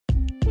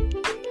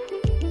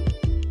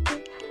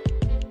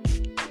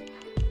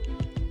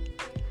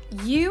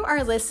You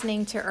are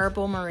listening to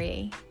Herbal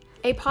Marie,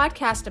 a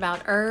podcast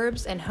about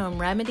herbs and home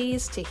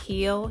remedies to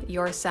heal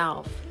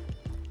yourself.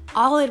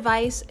 All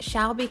advice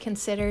shall be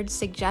considered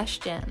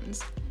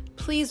suggestions.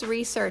 Please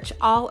research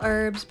all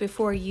herbs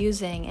before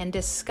using and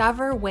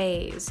discover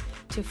ways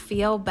to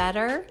feel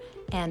better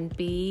and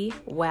be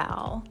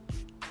well.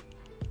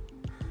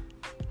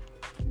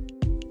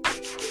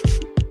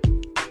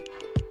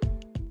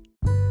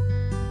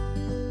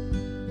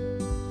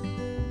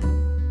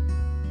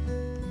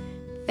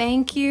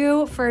 Thank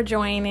you for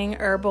joining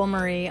Herbal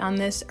Marie on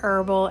this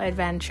herbal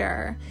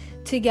adventure.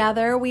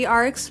 Together, we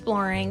are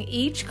exploring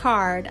each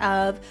card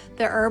of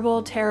the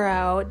Herbal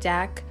Tarot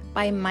deck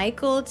by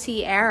Michael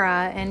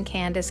Tierra and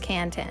Candace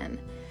Canton.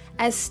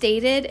 As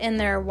stated in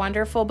their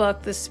wonderful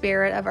book, The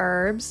Spirit of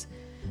Herbs,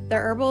 the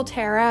Herbal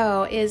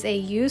Tarot is a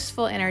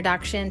useful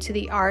introduction to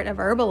the art of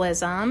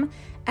herbalism,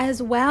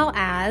 as well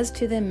as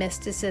to the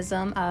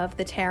mysticism of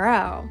the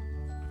tarot.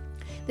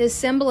 The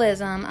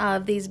symbolism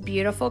of these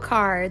beautiful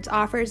cards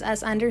offers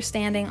us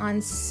understanding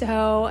on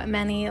so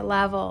many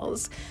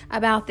levels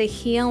about the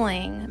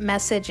healing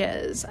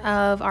messages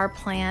of our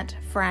plant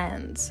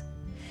friends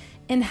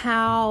and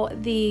how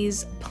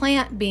these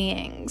plant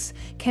beings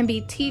can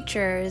be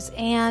teachers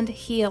and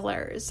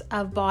healers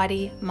of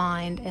body,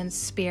 mind, and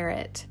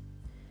spirit.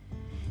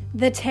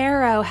 The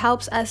tarot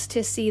helps us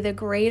to see the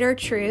greater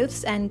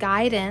truths and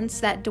guidance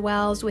that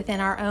dwells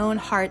within our own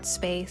heart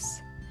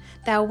space,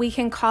 that we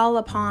can call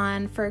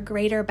upon for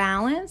greater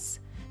balance,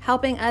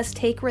 helping us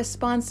take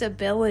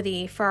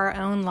responsibility for our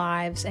own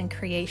lives and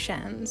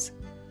creations.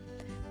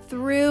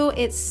 Through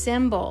its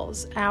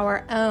symbols,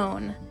 our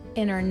own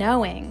inner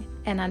knowing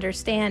and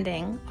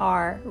understanding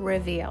are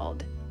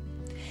revealed.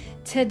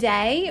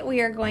 Today,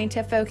 we are going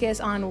to focus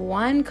on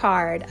one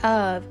card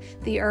of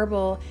the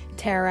Herbal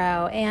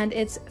Tarot and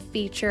its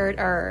featured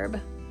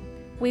herb.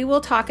 We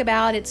will talk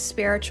about its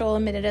spiritual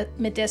and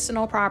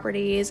medicinal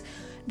properties,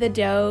 the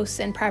dose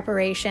and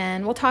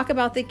preparation. We'll talk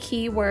about the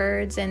key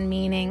words and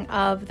meaning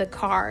of the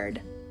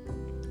card,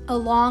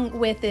 along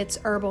with its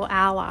herbal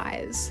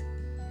allies.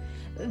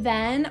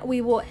 Then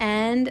we will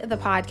end the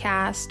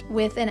podcast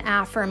with an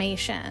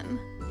affirmation.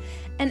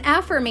 An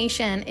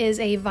affirmation is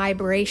a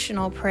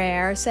vibrational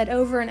prayer said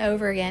over and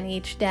over again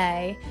each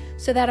day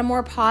so that a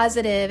more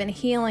positive and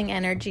healing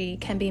energy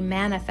can be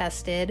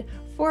manifested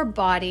for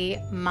body,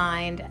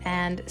 mind,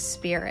 and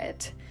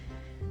spirit.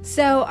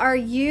 So, are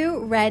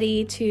you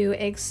ready to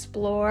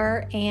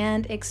explore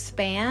and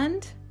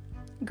expand?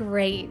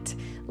 Great.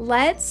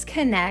 Let's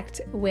connect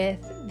with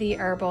the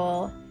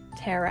Herbal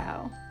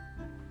Tarot.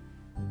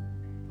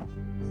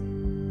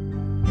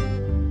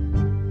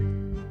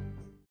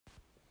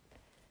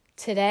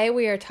 Today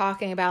we are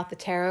talking about the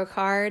tarot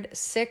card,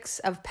 Six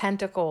of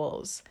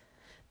Pentacles.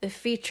 The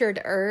featured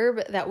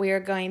herb that we are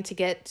going to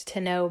get to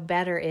know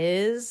better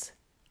is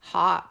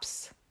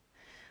hops.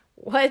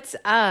 What's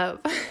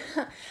up?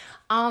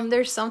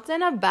 There's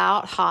something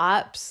about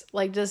hops,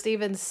 like just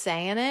even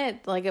saying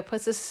it, like it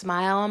puts a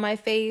smile on my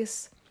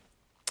face.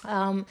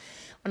 When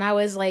I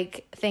was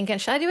like thinking,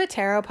 should I do a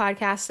tarot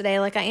podcast today?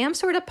 Like I am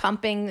sort of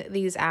pumping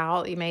these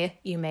out. You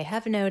may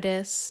have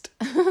noticed.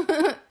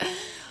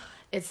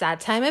 It's that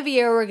time of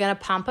year. We're going to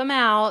pump them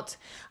out.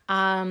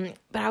 But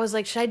I was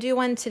like, should I do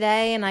one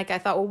today? And like, I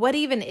thought, well, what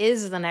even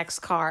is the next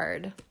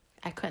card?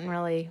 I couldn't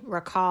really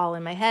recall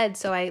in my head.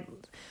 So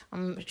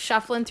I'm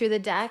shuffling through the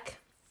deck.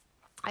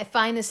 I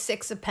find the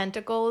Six of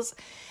Pentacles,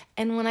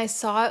 and when I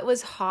saw it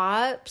was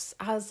hops,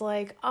 I was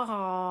like,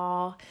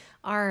 oh,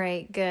 all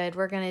right, good.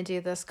 We're going to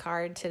do this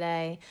card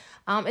today.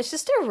 It's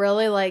just a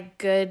really like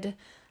good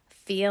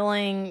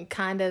feeling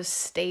kind of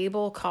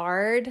stable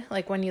card.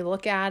 Like when you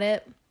look at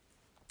it,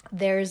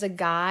 there's a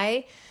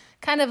guy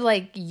kind of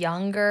like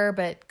younger,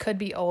 but could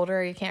be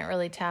older. You can't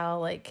really tell,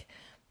 like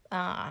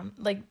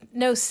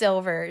no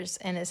silvers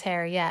in his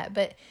hair yet,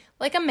 but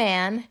like a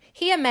man.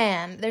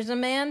 There's a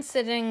man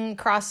sitting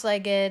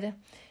cross-legged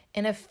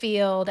in a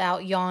field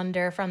out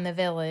yonder from the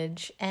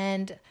village,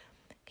 and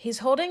he's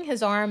holding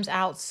his arms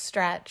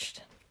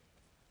outstretched.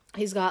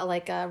 He's got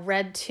like a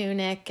red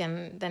tunic,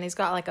 and then he's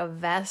got like a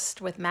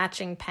vest with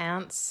matching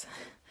pants.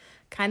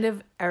 Kind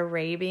of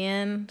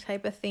Arabian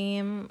type of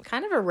theme,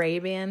 kind of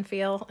Arabian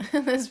feel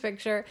in this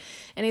picture.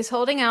 And he's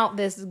holding out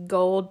this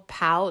gold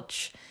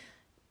pouch,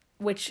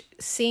 which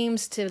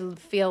seems to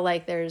feel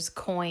like there's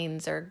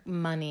coins or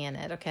money in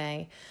it,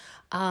 okay?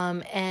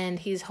 And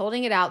he's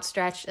holding it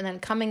outstretched, and then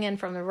coming in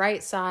from the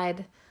right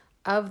side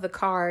of the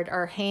card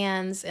are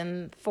hands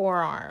and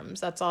forearms.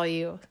 That's all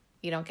you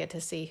don't get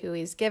to see who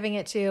he's giving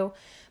it to.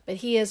 But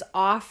he is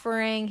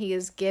offering, he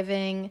is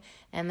giving,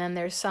 and then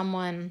there's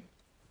someone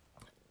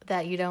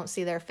that you don't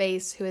see their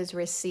face who is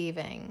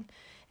receiving.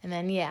 And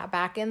then,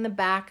 back in the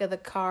back of the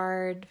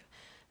card,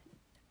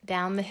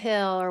 down the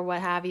hill or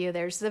what have you,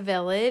 there's the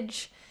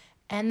village.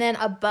 And then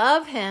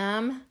above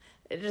him,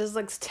 it just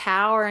looks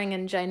towering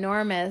and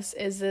ginormous,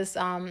 is this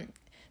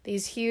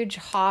these huge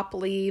hop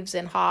leaves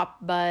and hop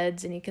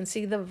buds, and you can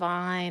see the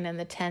vine and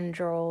the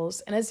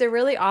tendrils, and it's a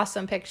really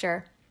awesome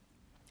picture.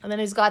 And then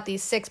he's got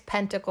these 6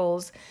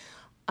 pentacles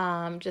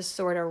just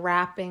sort of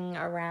wrapping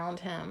around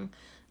him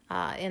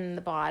in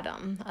the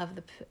bottom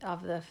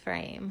of the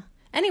frame.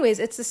 Anyways,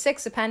 it's the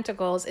Six of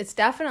Pentacles. It's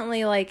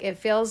definitely like, it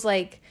feels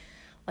like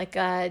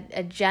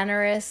a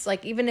generous,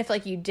 like even if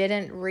like you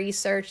didn't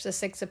research the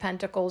Six of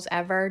Pentacles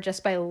ever,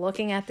 just by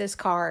looking at this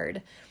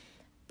card,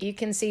 you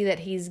can see that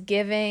he's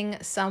giving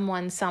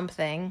someone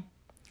something.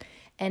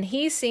 And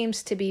he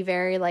seems to be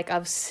very like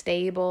of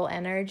stable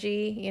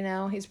energy, you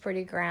know, he's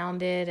pretty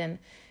grounded and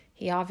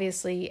he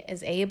obviously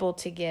is able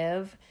to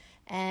give.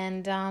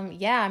 And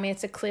yeah, I mean,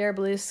 it's a clear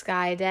blue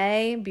sky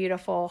day,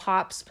 beautiful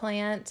hops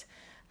plant.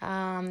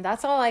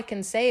 That's all I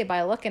can say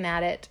by looking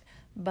at it,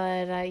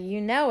 but you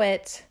know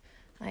it.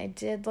 I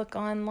did look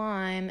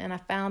online and I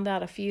found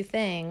out a few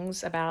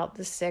things about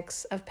the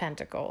Six of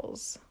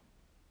Pentacles.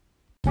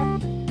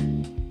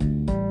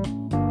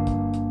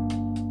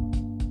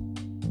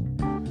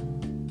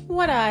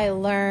 What I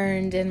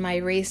learned in my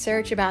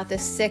research about the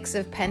Six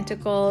of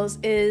Pentacles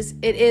is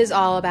it is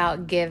all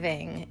about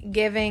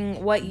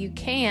giving what you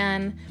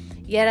can,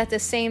 yet at the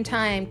same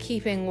time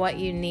keeping what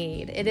you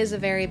need. It is a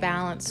very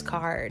balanced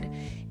card.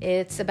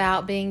 It's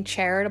about being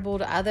charitable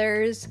to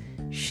others,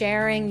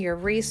 sharing your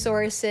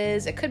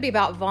resources. It could be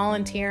about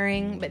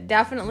volunteering, but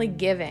definitely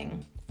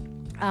giving.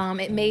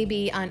 It may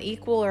be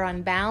unequal or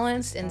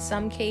unbalanced in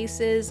some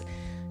cases,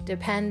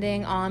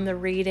 depending on the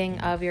reading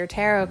of your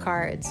tarot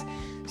cards.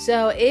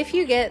 So if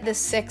you get the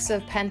Six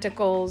of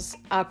Pentacles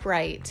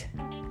upright,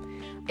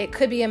 it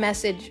could be a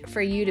message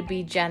for you to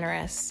be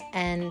generous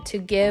and to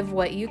give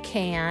what you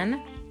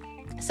can.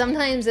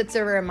 Sometimes it's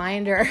a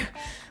reminder,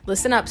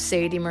 listen up,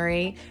 Sadie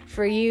Marie,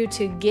 for you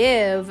to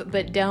give,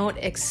 but don't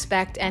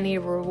expect any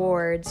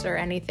rewards or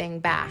anything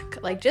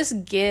back. Like,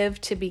 just give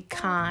to be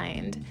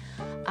kind.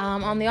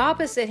 On the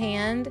opposite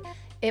hand,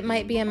 it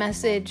might be a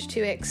message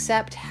to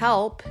accept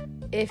help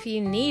if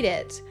you need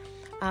it.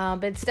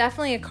 But it's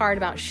definitely a card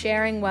about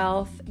sharing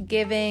wealth,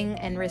 giving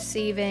and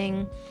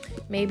receiving,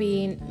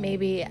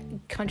 maybe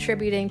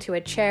contributing to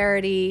a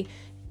charity.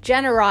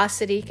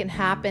 Generosity can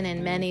happen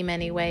in many,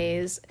 many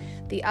ways.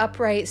 The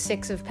upright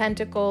Six of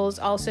Pentacles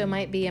also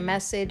might be a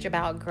message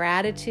about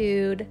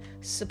gratitude,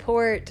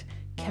 support,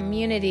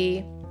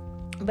 community.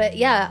 But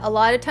yeah, a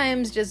lot of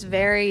times just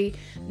very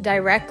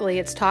directly,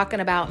 it's talking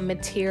about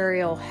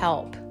material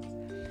help.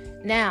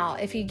 Now,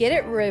 if you get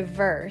it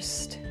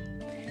reversed,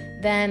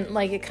 then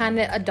like it kind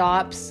of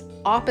adopts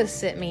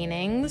opposite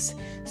meanings.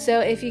 So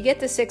if you get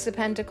the Six of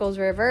Pentacles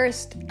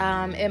reversed,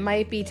 it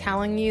might be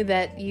telling you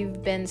that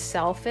you've been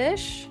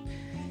selfish.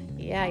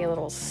 Yeah, you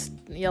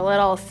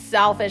little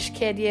selfish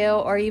kid, you.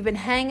 Or you've been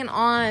hanging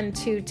on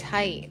too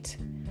tight.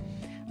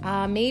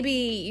 Maybe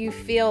you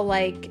feel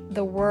like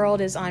the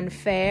world is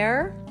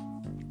unfair.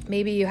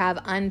 Maybe you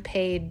have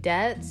unpaid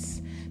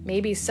debts.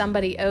 Maybe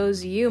somebody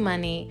owes you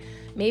money.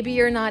 Maybe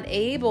you're not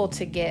able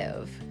to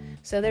give.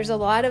 So there's a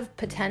lot of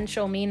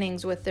potential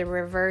meanings with the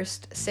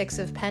reversed Six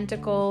of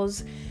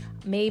Pentacles.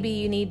 Maybe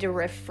you need to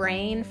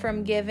refrain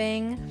from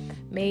giving.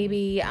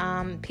 Maybe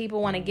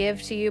people want to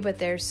give to you, but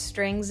there's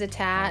strings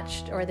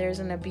attached, or there's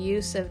an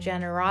abuse of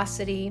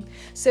generosity.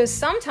 So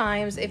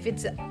sometimes if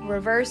it's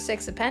reverse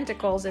Six of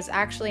Pentacles, it's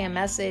actually a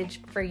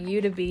message for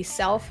you to be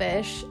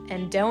selfish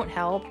and don't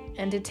help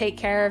and to take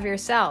care of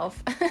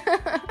yourself.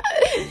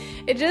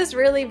 It just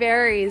really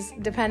varies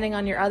depending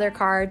on your other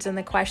cards and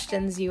the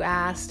questions you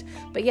asked.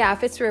 But yeah,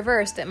 if it's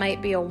reversed, it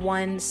might be a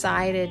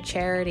one-sided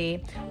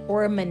charity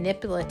or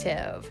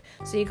manipulative.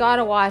 So you got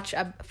to watch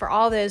for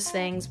all those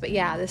things. But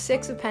yeah, the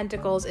Six of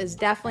Pentacles is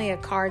definitely a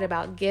card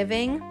about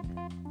giving.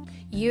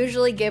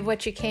 Usually give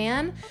what you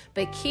can,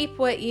 but keep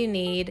what you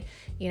need.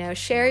 You know,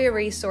 share your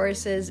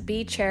resources,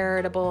 be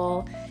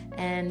charitable,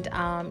 and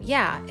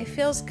yeah, it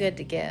feels good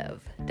to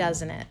give,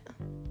 doesn't it?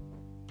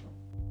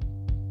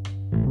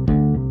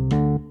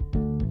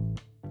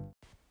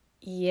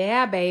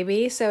 Yeah,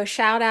 baby. So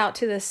shout out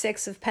to the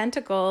Six of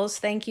Pentacles.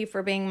 Thank you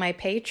for being my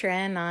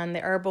patron on the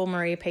Herbal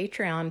Marie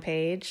Patreon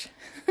page.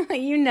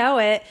 You know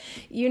it.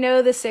 You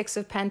know the Six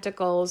of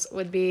Pentacles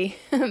would be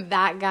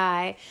that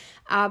guy.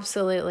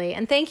 Absolutely.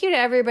 And thank you to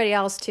everybody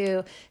else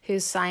too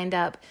who's signed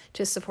up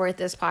to support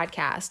this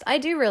podcast. I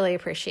do really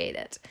appreciate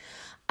it.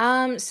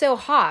 So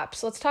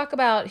hops. Let's talk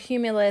about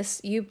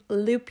Humulus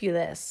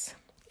lupulus.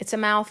 It's a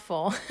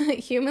mouthful.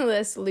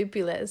 Humulus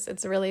lupulus.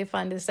 It's really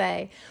fun to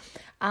say.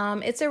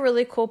 It's a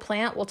really cool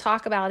plant. We'll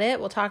talk about it.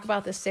 We'll talk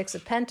about the Six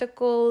of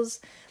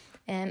Pentacles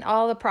and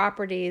all the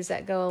properties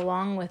that go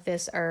along with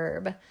this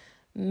herb.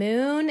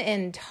 Moon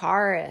in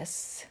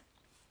Taurus.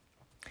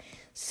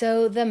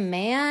 So the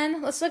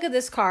man, let's look at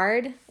this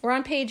card. We're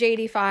on page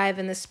 85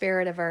 in the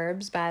Spirit of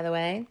Herbs, by the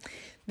way.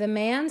 The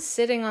man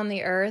sitting on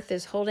the earth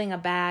is holding a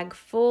bag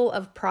full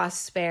of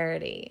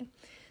prosperity.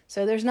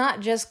 So there's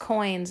not just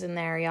coins in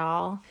there,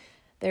 y'all.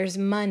 There's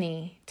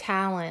money,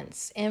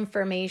 talents,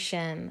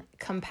 information,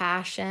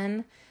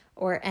 compassion,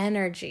 or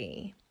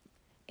energy.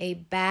 A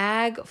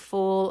bag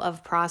full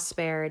of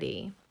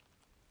prosperity.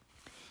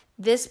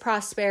 This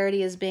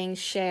prosperity is being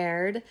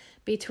shared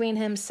between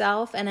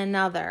himself and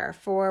another,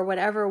 for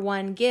whatever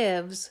one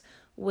gives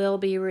will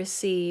be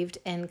received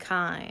in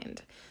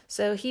kind.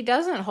 So he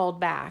doesn't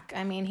hold back.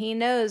 I mean, he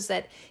knows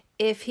that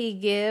if he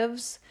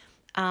gives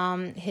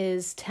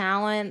his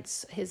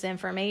talents, his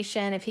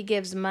information, if he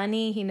gives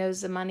money, he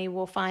knows the money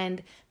will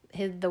find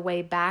the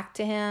way back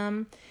to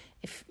him.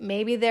 If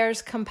maybe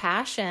there's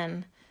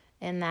compassion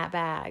in that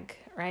bag,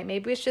 right?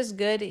 Maybe it's just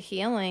good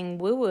healing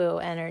woo-woo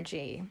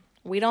energy.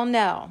 We don't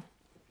know.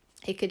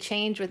 It could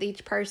change with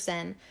each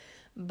person.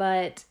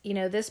 But,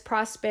 this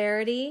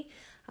prosperity,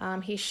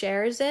 he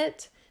shares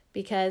it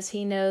because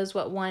he knows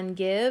what one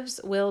gives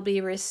will be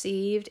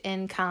received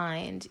in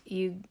kind.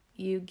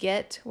 You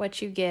get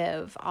what you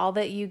give. All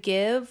that you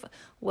give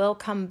will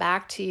come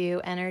back to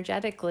you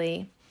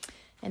energetically.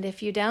 And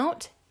if you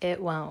don't, it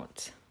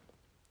won't.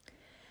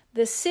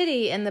 The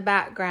city in the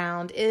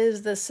background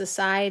is the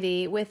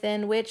society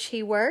within which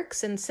he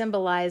works and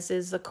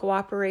symbolizes the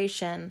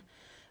cooperation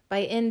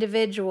by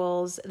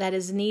individuals that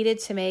is needed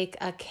to make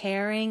a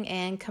caring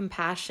and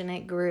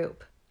compassionate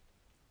group.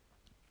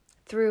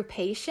 Through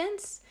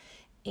patience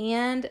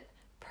and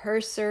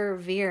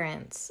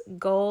perseverance,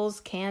 goals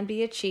can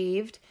be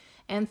achieved,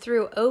 and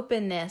through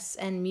openness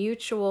and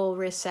mutual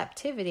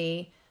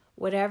receptivity,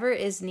 whatever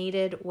is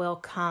needed will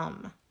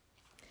come.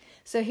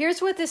 So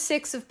here's what the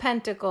Six of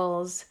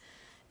Pentacles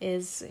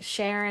is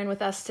sharing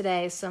with us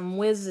today, some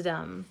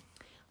wisdom.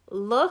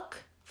 Look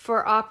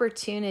for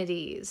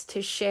opportunities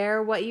to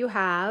share what you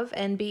have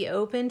and be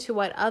open to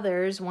what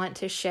others want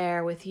to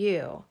share with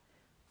you.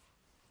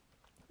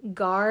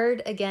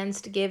 Guard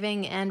against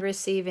giving and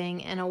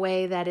receiving in a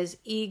way that is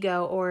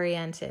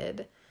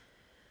ego-oriented.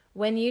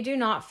 When you do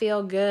not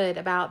feel good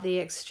about the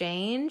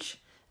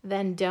exchange,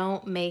 then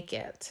don't make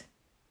it.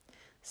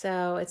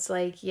 So it's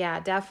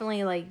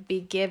definitely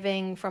be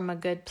giving from a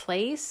good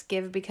place.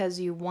 Give because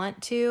you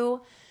want to,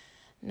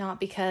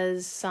 not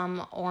because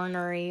some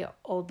ornery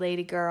old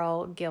lady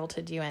girl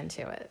guilted you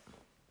into it.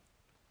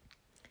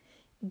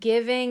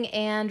 Giving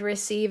and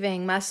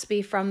receiving must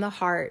be from the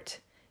heart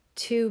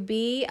to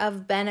be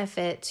of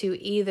benefit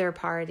to either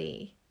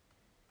party.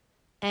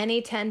 Any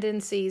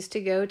tendencies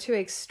to go to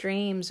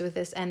extremes with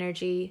this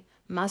energy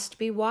must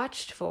be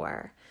watched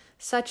for,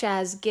 such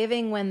as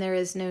giving when there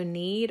is no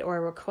need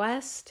or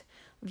request,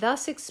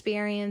 thus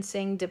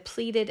experiencing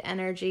depleted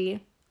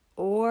energy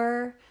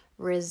or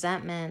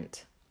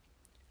resentment.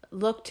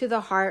 Look to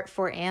the heart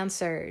for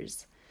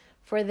answers,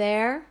 for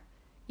there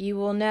you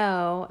will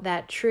know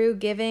that true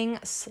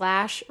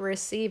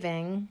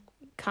giving/receiving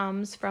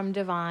comes from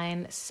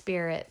divine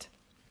spirit.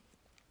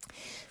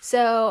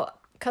 So,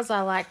 because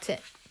I like to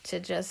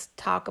just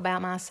talk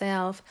about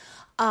myself,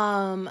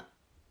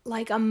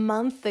 like a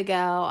month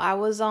ago, I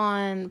was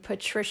on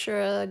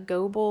Patricia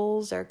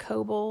Goebels or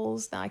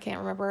Cobles. Now I can't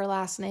remember her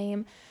last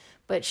name,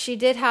 but she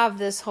did have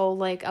this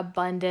whole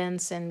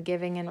abundance and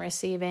giving and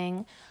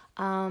receiving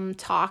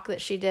talk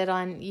that she did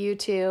on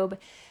YouTube.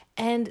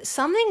 And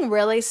something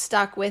really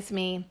stuck with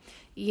me,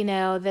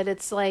 that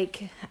it's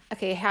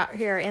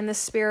here in the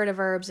Spirit of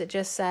Herbs, it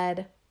just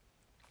said,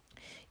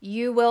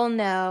 you will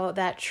know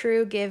that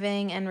true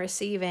giving and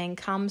receiving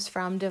comes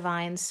from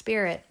divine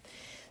spirit.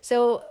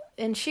 So,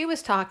 and she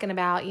was talking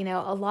about,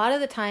 a lot of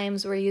the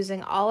times we're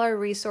using all our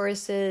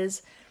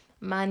resources,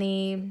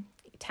 money,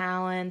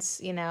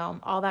 talents,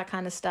 all that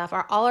kind of stuff,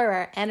 all of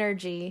our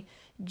energy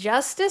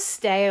just to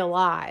stay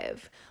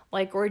alive.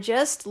 We're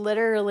just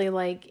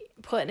literally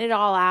putting it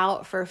all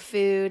out for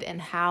food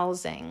and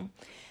housing.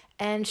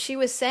 And she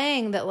was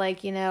saying that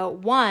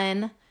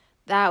one,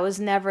 that was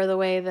never the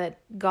way that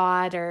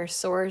God or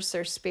source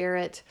or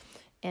spirit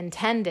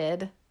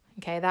intended.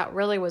 Okay, that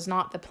really was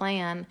not the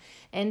plan.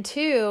 And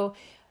two,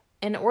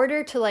 in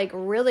order to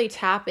really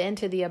tap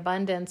into the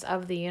abundance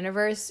of the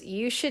universe,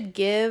 you should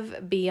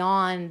give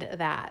beyond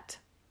that,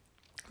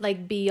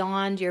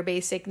 beyond your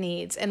basic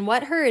needs. And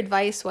what her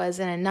advice was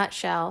in a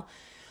nutshell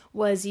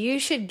was you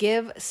should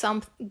give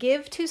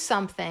to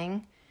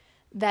something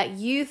that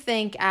you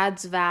think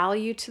adds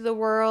value to the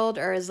world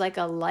or is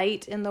a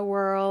light in the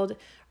world,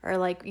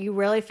 or you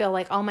really feel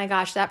oh my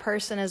gosh, that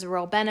person is a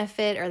real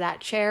benefit, or that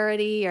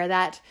charity, or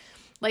that,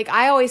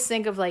 I always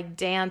think of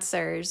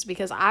dancers,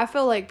 because I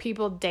feel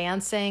people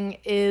dancing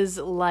is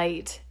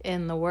light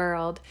in the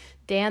world,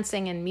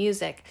 dancing and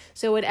music.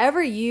 So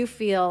whatever you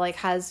feel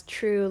has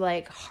true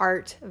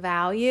heart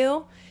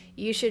value,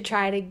 you should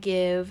try to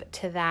give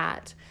to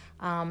that,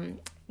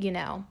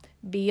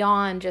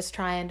 beyond just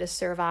trying to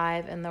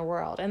survive in the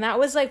world. And that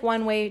was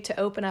one way to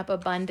open up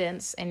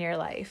abundance in your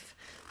life.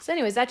 So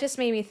anyways, that just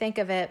made me think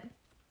of it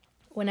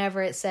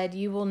whenever it said,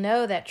 you will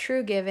know that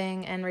true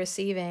giving and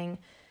receiving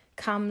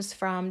comes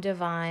from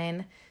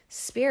divine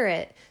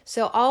spirit.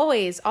 So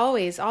always,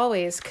 always,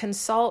 always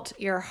consult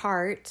your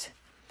heart.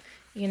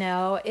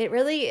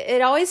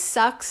 It always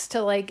sucks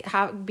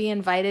to be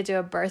invited to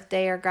a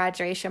birthday or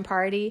graduation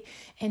party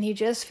and you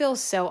just feel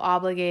so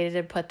obligated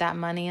to put that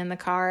money in the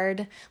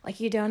card.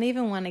 You don't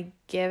even want to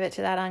give it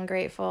to that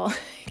ungrateful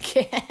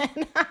kid.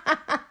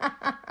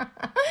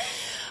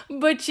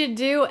 But you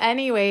do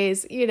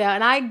anyways,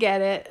 and I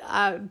get it.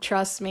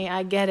 Trust me,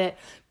 I get it.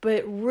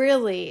 But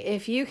really,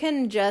 if you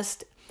can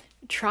just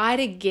try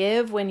to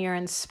give when you're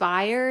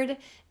inspired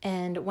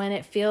and when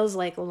it feels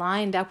like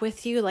lined up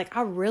with you. Like,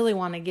 I really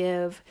want to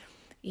give,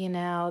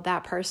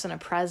 that person a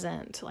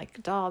present.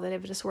 Like,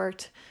 they've just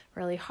worked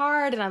really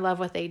hard and I love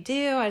what they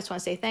do. I just want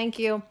to say thank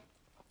you.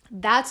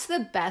 That's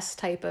the best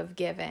type of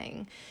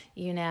giving,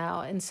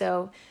 And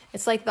so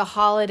it's like the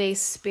holiday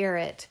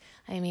spirit.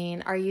 I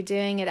mean, are you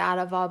doing it out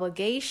of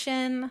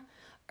obligation,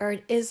 or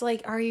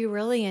are you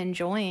really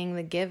enjoying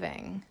the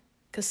giving?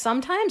 Because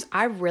sometimes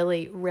I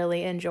really,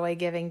 really enjoy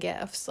giving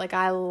gifts. Like,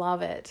 I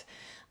love it.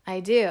 I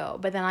do.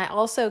 But then I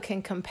also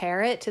can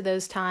compare it to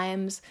those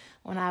times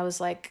when I was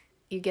like,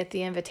 you get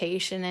the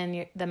invitation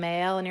in the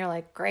mail and you're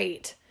like,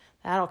 great,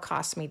 that'll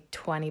cost me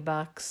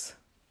 $20.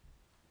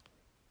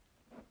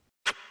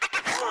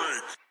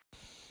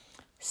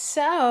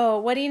 So,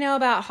 what do you know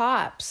about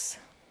hops?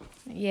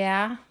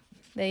 Yeah,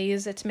 they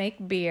use it to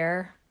make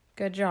beer.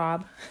 Good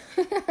job.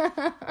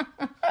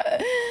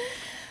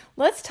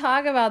 Let's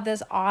talk about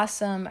this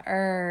awesome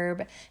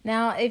herb.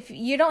 Now, if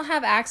you don't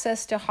have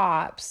access to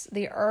hops,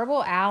 the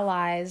herbal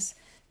allies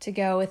to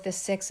go with the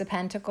Six of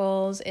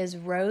Pentacles is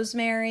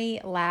rosemary,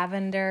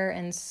 lavender,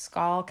 and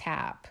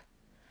skullcap.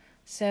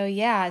 So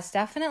yeah, it's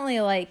definitely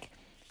like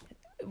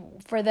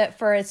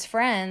for its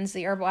friends,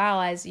 the herbal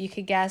allies, you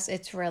could guess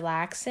it's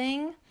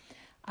relaxing.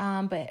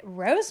 But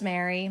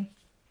rosemary,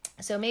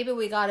 so maybe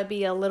we got to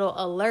be a little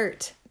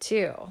alert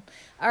too.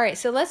 All right,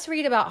 so let's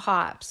read about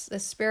hops, the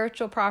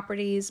spiritual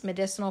properties,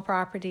 medicinal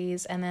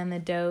properties, and then the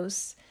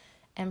dose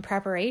and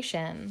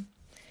preparation.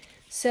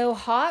 So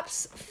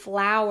hops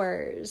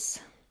flowers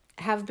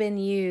have been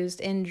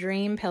used in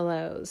dream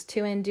pillows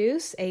to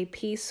induce a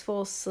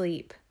peaceful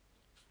sleep.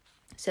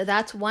 So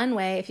that's one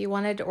way if you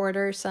wanted to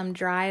order some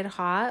dried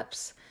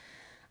hops.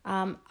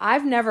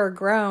 I've never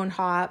grown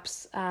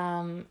hops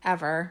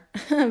ever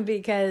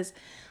because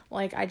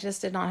I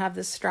just did not have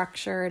the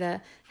structure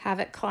to have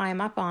it climb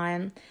up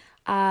on.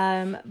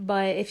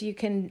 But if you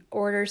can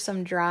order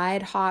some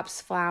dried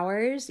hops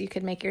flowers, you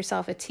could make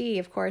yourself a tea,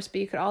 of course,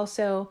 but you could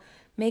also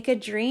make a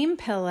dream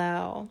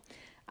pillow.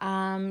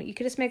 You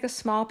could just make a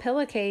small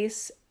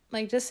pillowcase,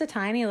 like just a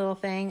tiny little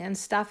thing, and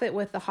stuff it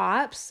with the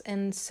hops,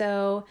 and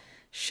so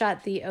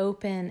shut the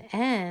open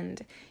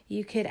end.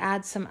 You could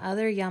add some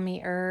other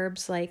yummy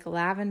herbs like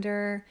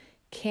lavender,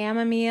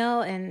 chamomile,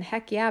 and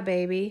heck yeah,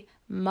 baby,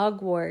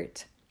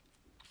 mugwort.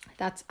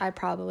 I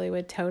probably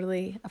would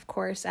totally, of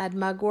course, add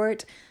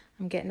mugwort.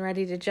 I'm getting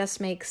ready to just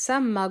make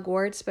some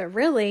mugworts, but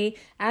really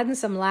adding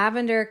some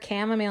lavender,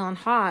 chamomile, and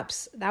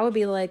hops, that would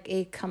be like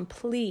a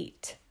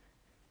complete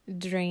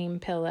dream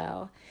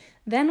pillow.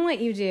 Then what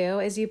you do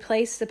is you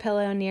place the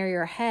pillow near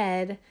your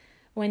head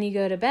when you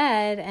go to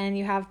bed and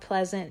you have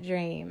pleasant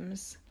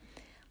dreams.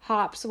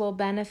 Hops will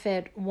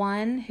benefit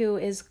one who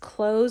is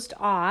closed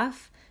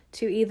off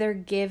to either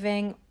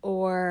giving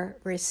or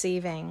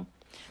receiving.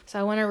 So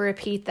I want to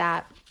repeat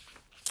that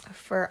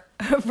for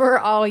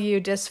all you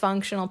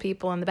dysfunctional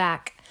people in the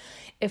back.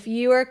 If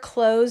you are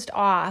closed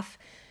off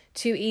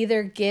to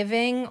either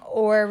giving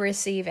or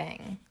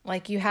receiving,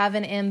 like you have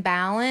an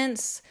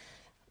imbalance,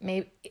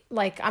 maybe,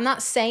 like, I'm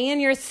not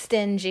saying you're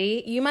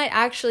stingy. You might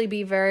actually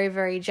be very,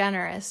 very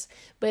generous,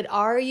 but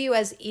are you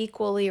as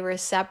equally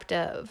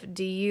receptive?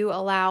 Do you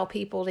allow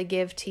people to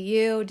give to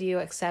you? Do you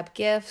accept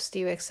gifts? Do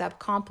you accept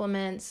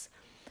compliments?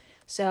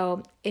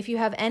 So if you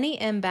have any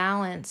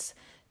imbalance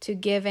to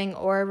giving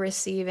or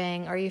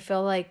receiving, or you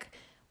feel like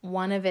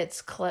one of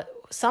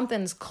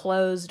something's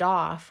closed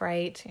off,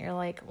 right? You're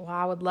like, well,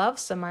 I would love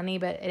some money,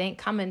 but it ain't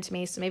coming to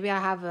me. So maybe I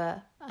have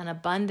an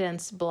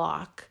abundance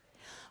block.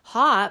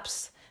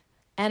 Hops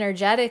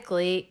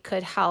energetically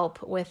could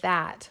help with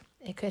that.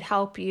 It could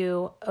help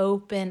you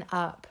open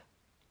up.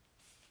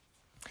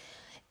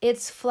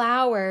 Its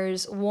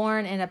flowers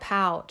worn in a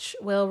pouch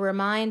will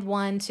remind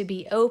one to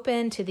be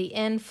open to the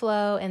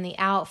inflow and the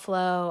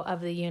outflow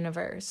of the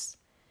universe.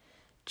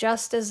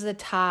 Just as the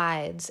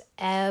tides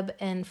ebb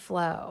and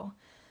flow,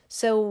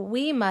 so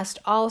we must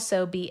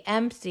also be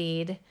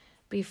emptied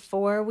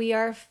before we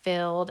are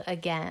filled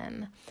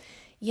again.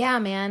 Yeah,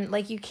 man,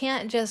 like you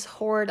can't just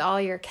hoard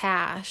all your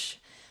cash.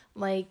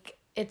 Like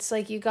it's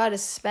like you got to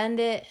spend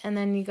it, and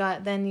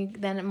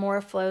then more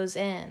flows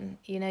in.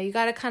 You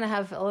got to kind of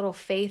have a little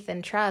faith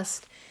and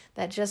trust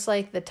that just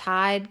like the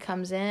tide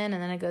comes in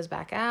and then it goes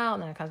back out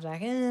and then it comes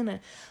back in. And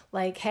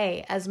like,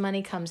 hey, as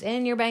money comes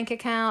in your bank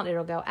account,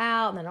 it'll go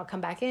out and then it'll come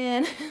back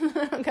in.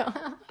 It'll go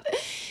out.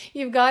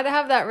 You've got to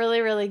have that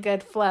really, really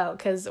good flow,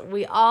 because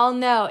we all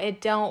know it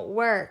don't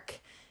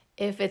work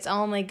if it's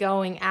only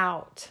going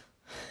out.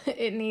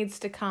 It needs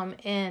to come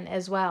in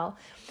as well.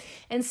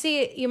 And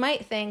see, you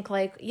might think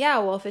like, yeah,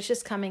 well, if it's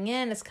just coming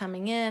in, it's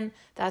coming in.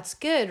 That's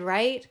good,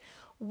 right?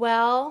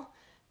 Well,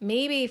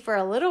 maybe for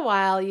a little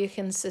while you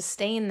can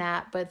sustain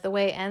that, but the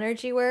way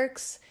energy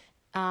works,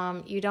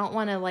 you don't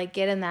want to like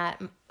get in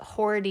that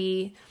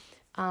hoardy,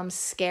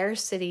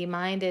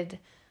 scarcity-minded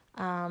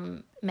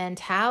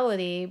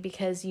mentality,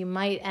 because you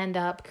might end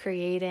up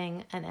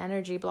creating an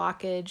energy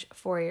blockage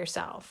for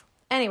yourself.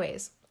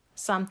 Anyways,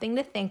 something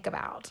to think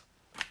about.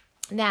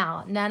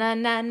 Now,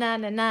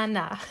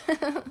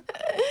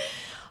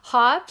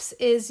 Hops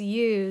is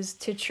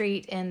used to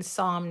treat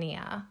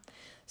insomnia.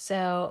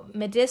 So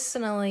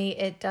medicinally,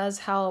 it does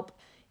help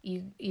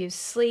you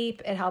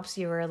sleep. It helps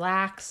you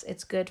relax.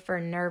 It's good for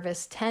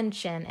nervous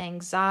tension,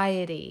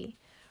 anxiety,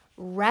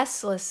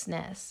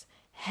 restlessness,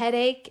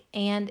 headache,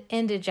 and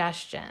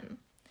indigestion.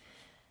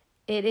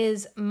 It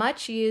is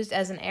much used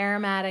as an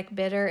aromatic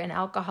bitter in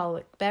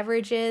alcoholic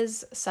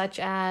beverages such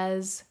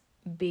as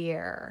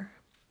beer.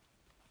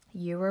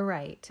 You were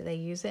right. They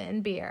use it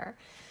in beer.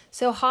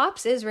 So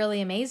hops is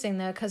really amazing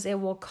though, because it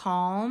will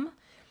calm,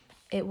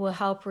 it will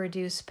help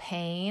reduce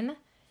pain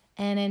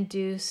and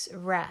induce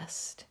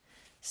rest.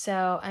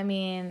 So, I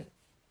mean,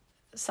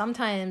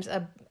 sometimes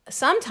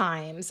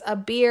a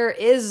beer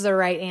is the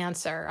right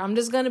answer. I'm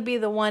just going to be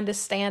the one to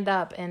stand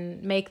up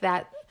and make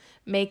that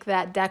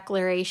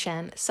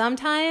declaration.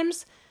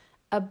 Sometimes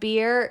a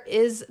beer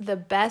is the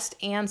best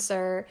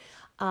answer.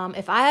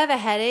 If I have a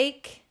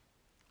headache,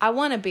 I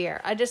want a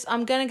beer.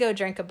 I'm going to go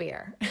drink a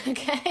beer.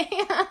 Okay.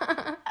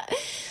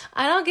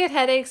 I don't get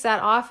headaches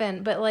that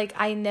often, but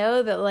I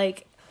know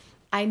that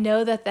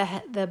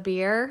the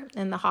beer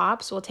and the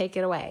hops will take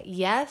it away.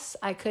 Yes,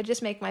 I could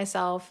just make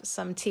myself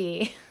some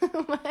tea.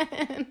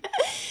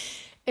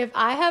 If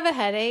I have a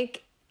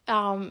headache,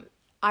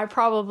 I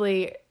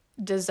probably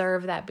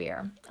deserve that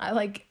beer.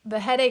 The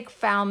headache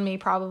found me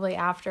probably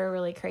after a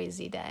really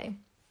crazy day.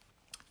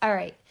 All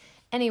right.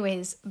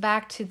 Anyways,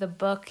 back to the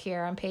book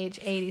here on page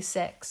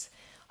 86.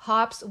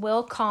 Hops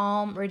will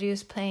calm,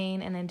 reduce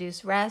pain, and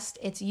induce rest.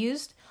 It's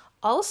used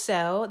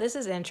also, this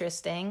is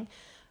interesting,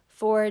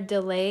 for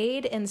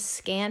delayed and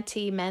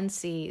scanty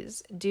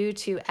menses due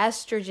to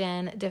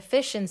estrogen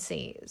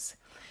deficiencies.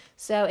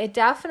 So it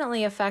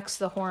definitely affects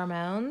the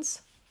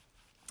hormones.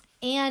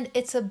 And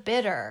it's a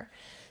bitter.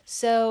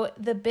 So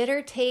the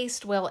bitter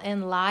taste will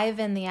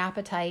enliven the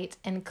appetite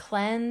and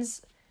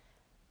cleanse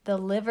the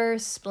liver,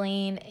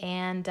 spleen,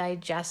 and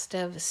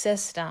digestive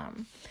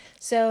system.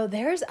 So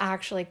there's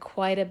actually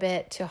quite a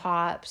bit to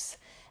hops,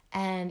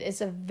 and it's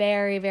a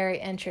very, very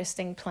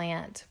interesting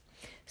plant.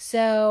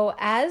 So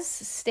as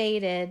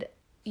stated,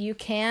 you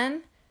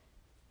can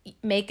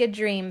make a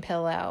dream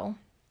pillow,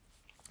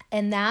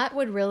 and that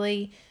would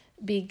really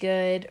be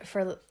good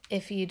for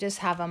if you just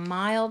have a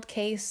mild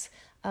case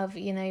of,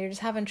 you're just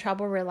having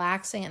trouble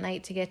relaxing at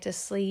night to get to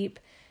sleep.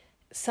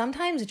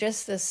 Sometimes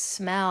just the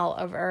smell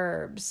of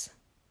herbs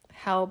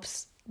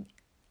helps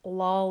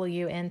lull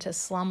you into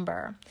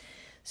slumber.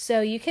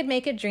 So you could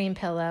make a dream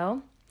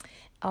pillow,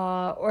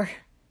 or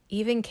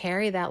even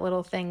carry that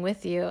little thing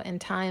with you in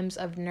times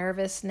of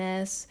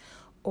nervousness,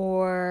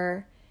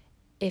 or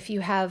if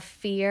you have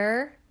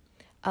fear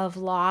of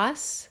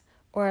loss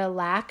or a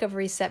lack of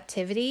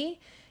receptivity,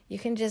 you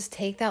can just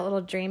take that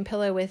little dream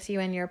pillow with you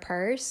in your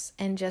purse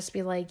and just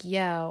be like,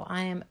 yo,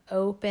 I am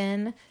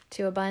open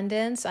to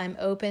abundance. I'm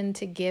open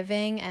to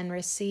giving and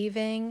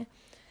receiving.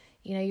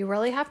 You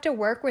really have to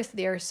work with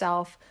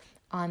yourself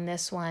on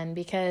this one,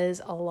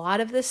 because a lot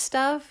of this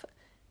stuff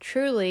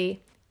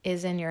truly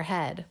is in your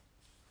head.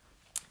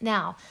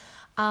 Now,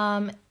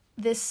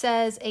 this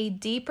says a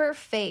deeper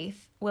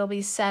faith will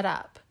be set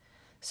up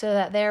so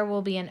that there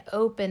will be an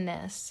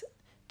openness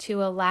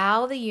to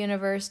allow the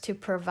universe to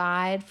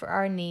provide for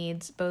our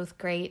needs, both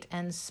great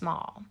and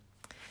small.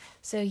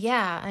 So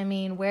yeah,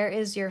 where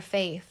is your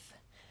faith?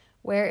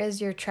 Where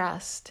is your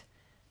trust?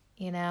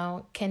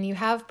 Can you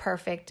have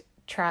perfect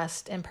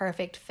trust and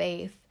perfect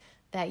faith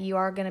that you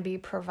are going to be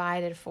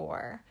provided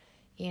for?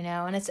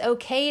 And it's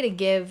okay to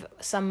give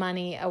some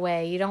money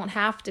away. You don't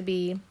have to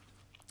be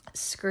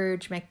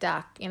Scrooge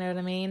McDuck, you know what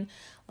I mean?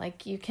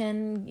 You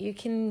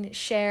can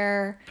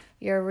share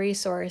your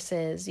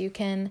resources, you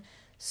can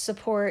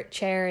support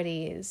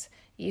charities,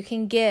 you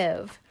can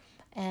give,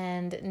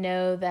 and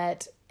know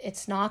that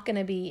it's not going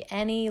to be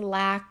any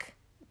lack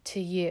to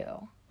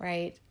you,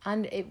 right?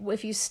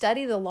 If you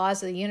study the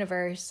laws of the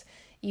universe,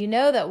 you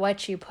know that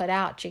what you put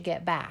out, you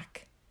get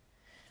back.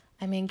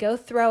 Go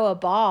throw a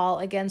ball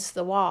against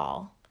the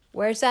wall.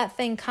 Where's that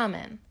thing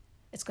coming?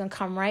 It's going to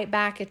come right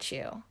back at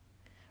you,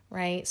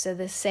 right? So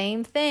the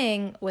same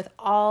thing with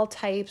all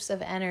types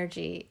of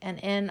energy and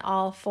in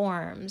all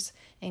forms,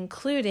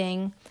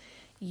 including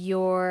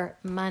your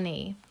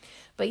money.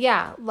 But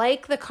yeah,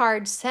 like the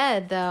card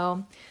said,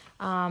 though,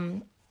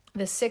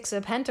 the Six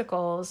of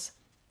Pentacles,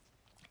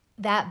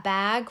 that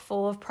bag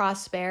full of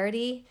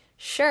prosperity,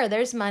 sure,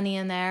 there's money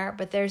in there,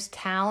 but there's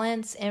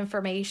talents,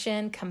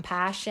 information,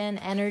 compassion,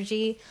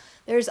 energy.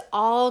 There's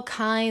all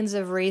kinds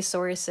of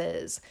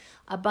resources.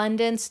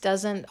 Abundance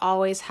doesn't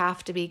always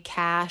have to be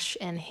cash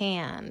in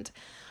hand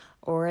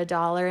or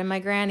 $1 in my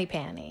granny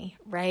panty,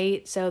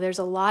 right? So there's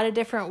a lot of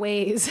different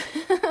ways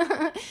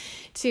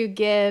to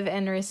give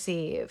and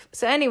receive.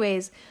 So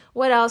anyways,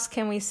 what else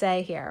can we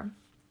say here?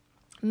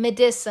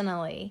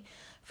 Medicinally,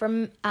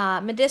 for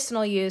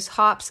medicinal use,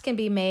 hops can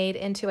be made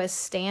into a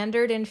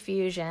standard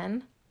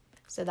infusion.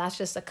 So that's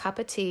just a cup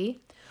of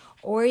tea.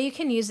 Or you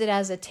can use it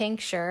as a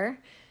tincture.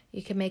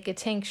 You can make a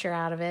tincture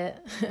out of it,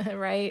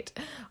 right?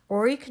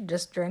 Or you could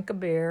just drink a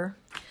beer.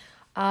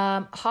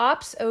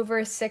 Hops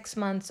over 6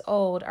 months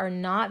old are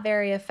not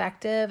very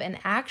effective and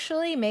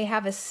actually may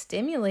have a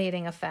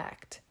stimulating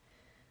effect.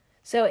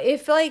 So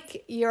if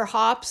like your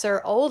hops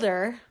are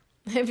older,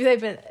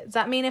 does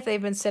that mean if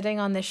they've been sitting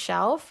on the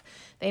shelf,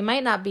 they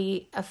might not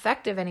be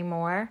effective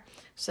anymore?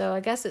 So I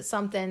guess it's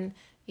something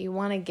you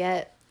want to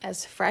get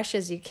as fresh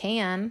as you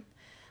can.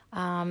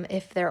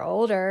 If they're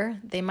older,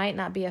 they might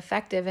not be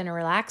effective in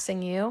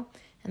relaxing you,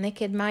 and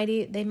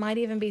they might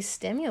even be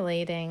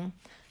stimulating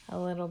a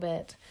little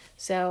bit.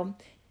 So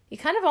you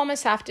kind of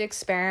almost have to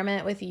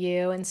experiment with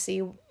you and see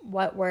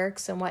what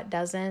works and what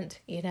doesn't,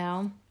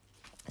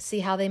 see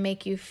how they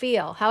make you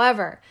feel.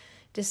 However,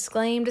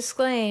 disclaim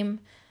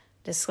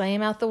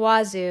out the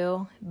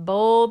wazoo,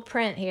 bold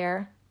print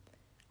here,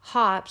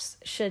 hops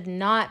should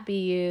not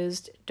be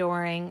used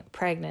during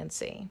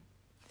pregnancy.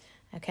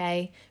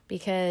 Okay,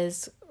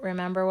 because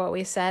remember what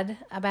we said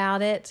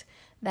about it,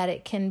 that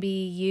it can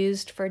be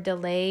used for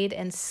delayed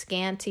and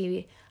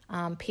scanty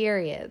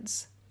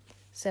periods.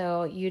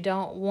 So you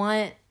don't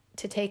want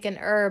to take an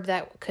herb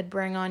that could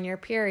bring on your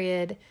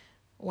period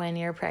when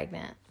you're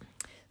pregnant.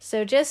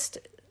 So just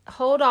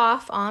hold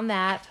off on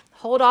that.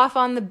 Hold off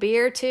on the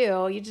beer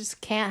too. You just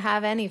can't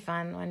have any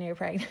fun when you're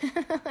pregnant.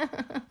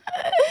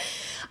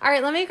 All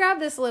right, let me grab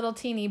this little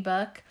teeny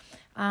book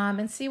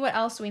and see what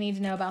else we need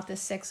to know about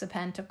this Six of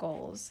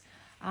Pentacles.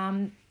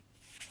 Let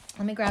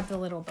me grab the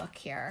little book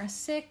here.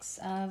 Six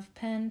of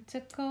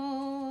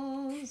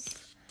Pentacles.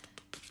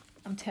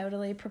 I'm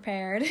totally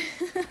prepared.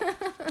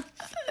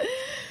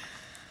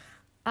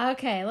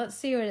 Okay, let's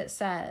see what it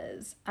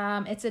says.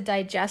 It's a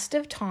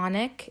digestive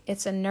tonic.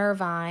 It's a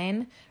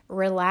nervine,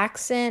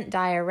 relaxant,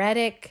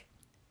 diuretic,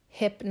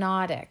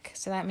 hypnotic.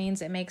 So that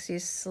means it makes you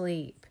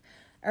sleep.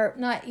 Or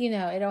not,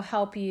 it'll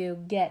help you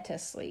get to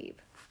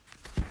sleep.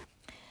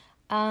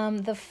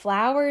 The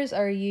flowers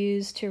are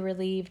used to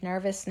relieve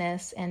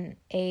nervousness and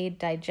aid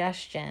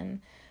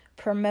digestion,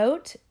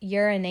 promote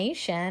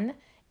urination,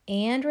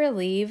 and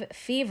relieve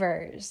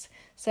fevers.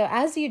 So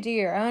as you do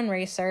your own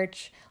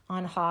research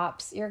on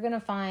hops, you're going to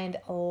find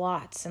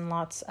lots and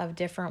lots of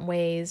different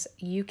ways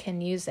you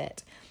can use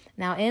it.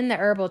 Now, in the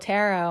Herbal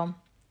Tarot,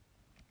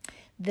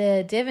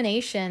 the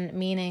divination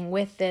meaning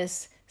with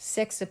this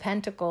Six of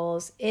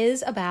Pentacles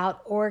is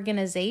about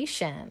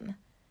organization,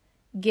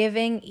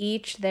 giving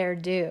each their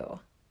due.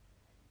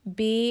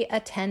 Be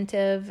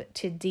attentive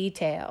to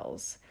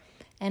details.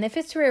 And if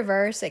it's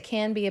reverse, it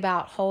can be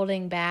about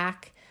holding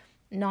back,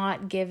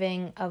 not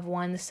giving of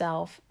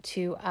oneself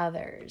to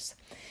others.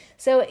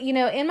 So,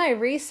 in my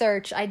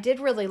research, I did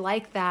really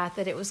like that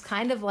it was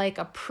kind of like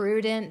a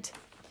prudent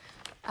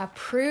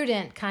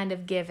kind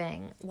of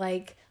giving.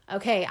 Like,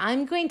 okay,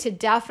 I'm going to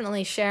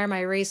definitely share my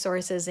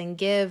resources and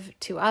give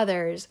to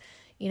others,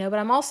 but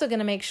I'm also going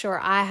to make sure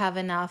I have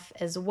enough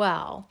as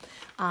well.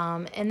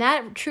 And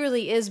that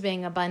truly is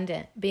being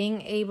abundant,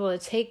 being able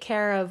to take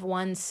care of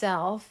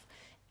oneself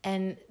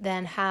and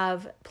then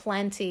have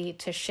plenty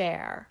to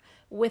share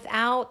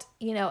without,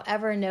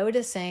 ever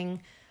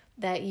noticing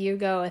that you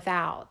go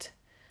without.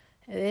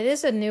 It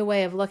is a new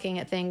way of looking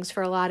at things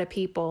for a lot of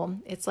people.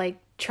 It's like,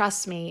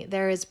 trust me,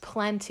 there is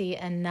plenty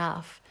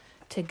enough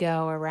to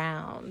go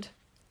around.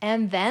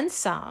 And then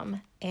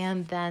some,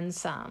 and then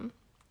some.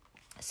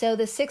 So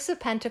the Six of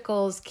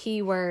Pentacles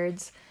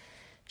keywords,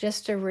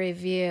 just to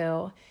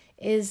review,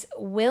 is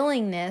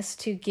willingness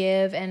to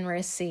give and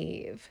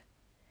receive.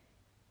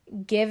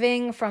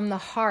 Giving from the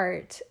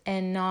heart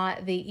and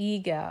not the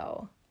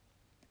ego.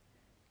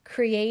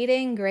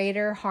 Creating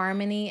greater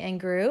harmony in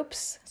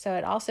groups. So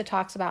it also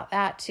talks about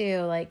that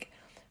too, like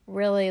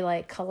really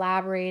like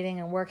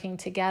collaborating and working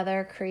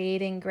together,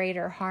 creating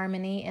greater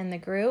harmony in the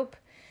group,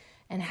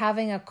 and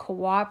having a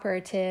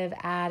cooperative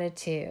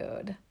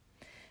attitude.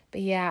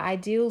 But yeah, I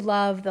do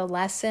love the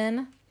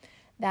lesson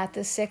that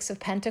the Six of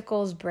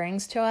Pentacles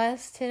brings to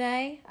us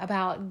today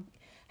about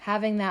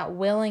having that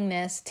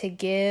willingness to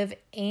give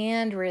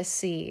and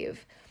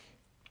receive.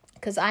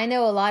 Because I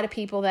know a lot of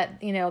people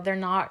that,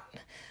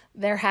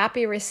 they're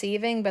happy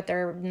receiving, but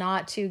they're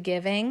not too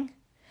giving.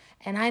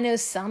 And I know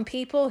some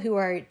people who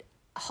are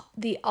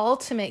the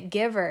ultimate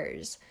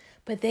givers,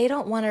 but they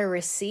don't want to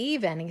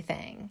receive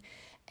anything.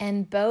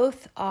 And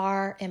both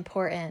are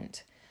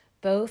important.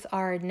 Both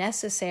are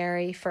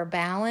necessary for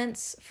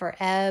balance, for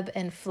ebb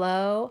and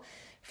flow,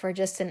 for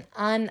just an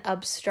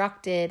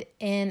unobstructed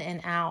in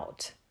and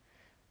out.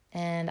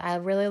 And I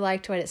really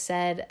liked what it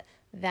said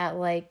that,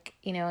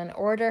 in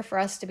order for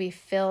us to be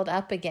filled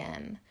up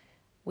again,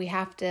 we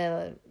have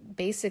to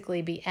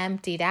basically be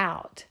emptied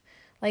out.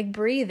 Like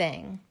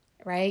breathing,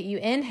 right? You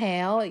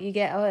inhale, you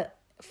get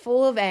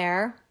full of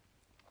air,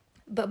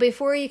 but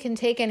before you can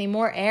take any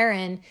more air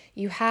in,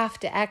 you have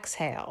to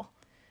exhale,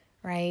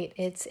 right?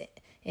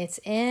 It's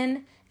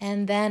in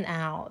and then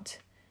out,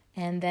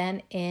 and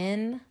then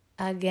in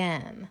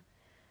again.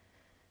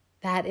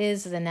 That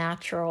is the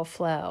natural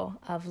flow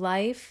of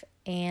life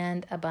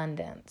and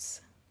abundance.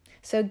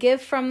 So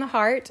give from the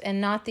heart and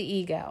not the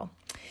ego.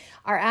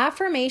 Our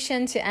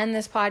affirmation to end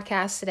this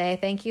podcast today,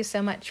 thank you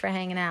so much for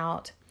hanging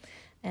out.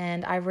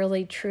 And I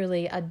really,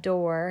 truly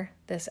adore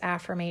this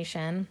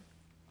affirmation.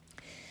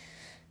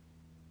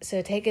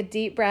 So take a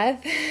deep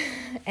breath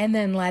and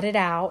then let it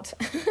out.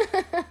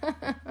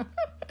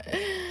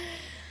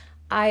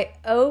 I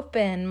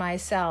open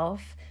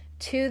myself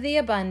to the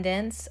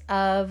abundance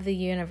of the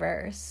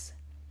universe.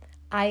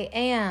 I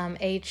am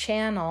a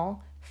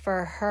channel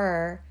for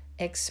her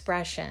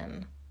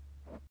expression.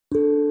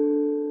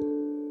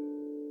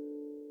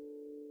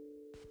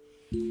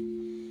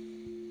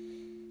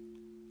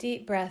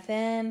 Deep breath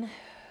in,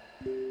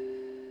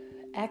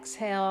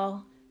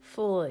 exhale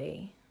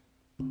fully.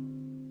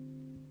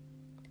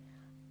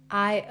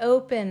 I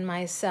open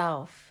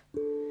myself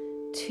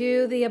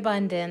to the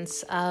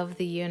abundance of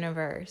the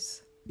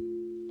universe.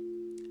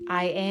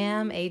 I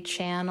am a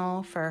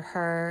channel for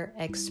her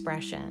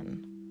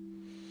expression.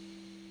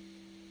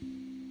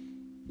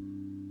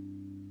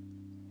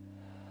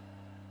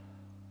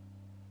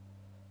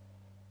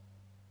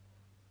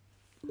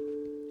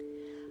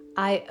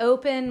 I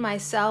open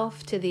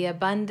myself to the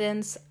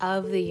abundance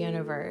of the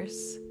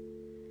universe.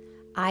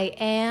 I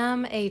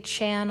am a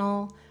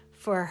channel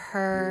for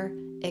her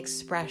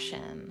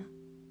expression.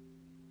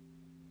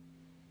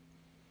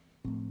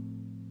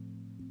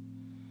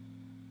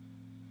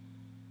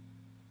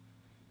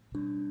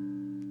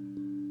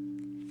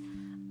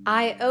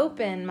 I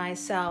open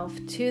myself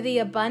to the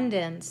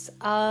abundance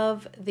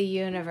of the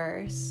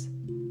universe.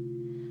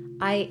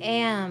 I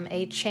am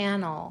a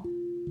channel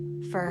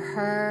for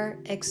her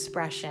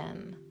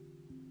expression.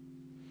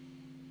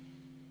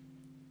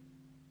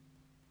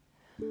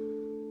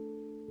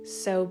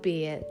 So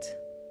be it.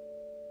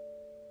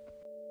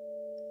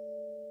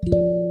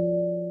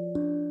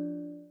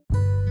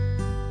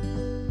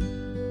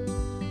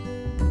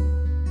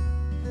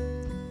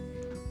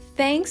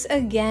 Thanks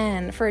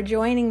again for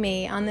joining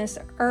me on this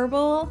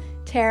Herbal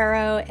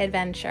Tarot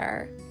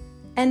adventure.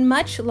 And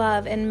much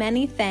love and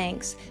many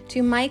thanks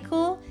to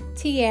Michael,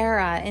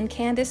 Tierra, and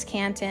Candace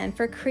Canton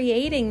for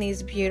creating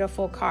these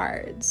beautiful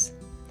cards.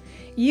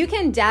 You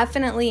can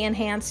definitely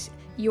enhance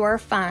your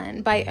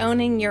fun by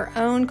owning your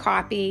own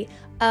copy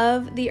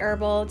of the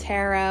Herbal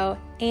Tarot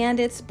and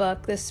its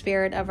book, The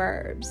Spirit of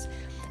Herbs.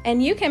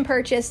 And you can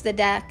purchase the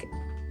deck,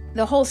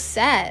 the whole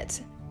set,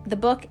 the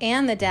book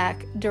and the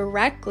deck,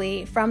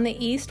 directly from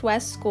the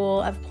East-West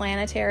School of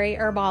Planetary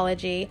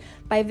Herbology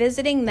by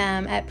visiting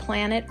them at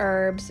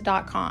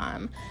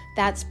planetherbs.com.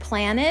 That's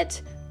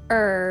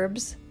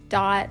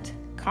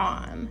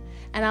planetherbs.com.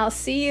 And I'll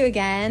see you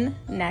again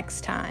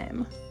next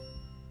time.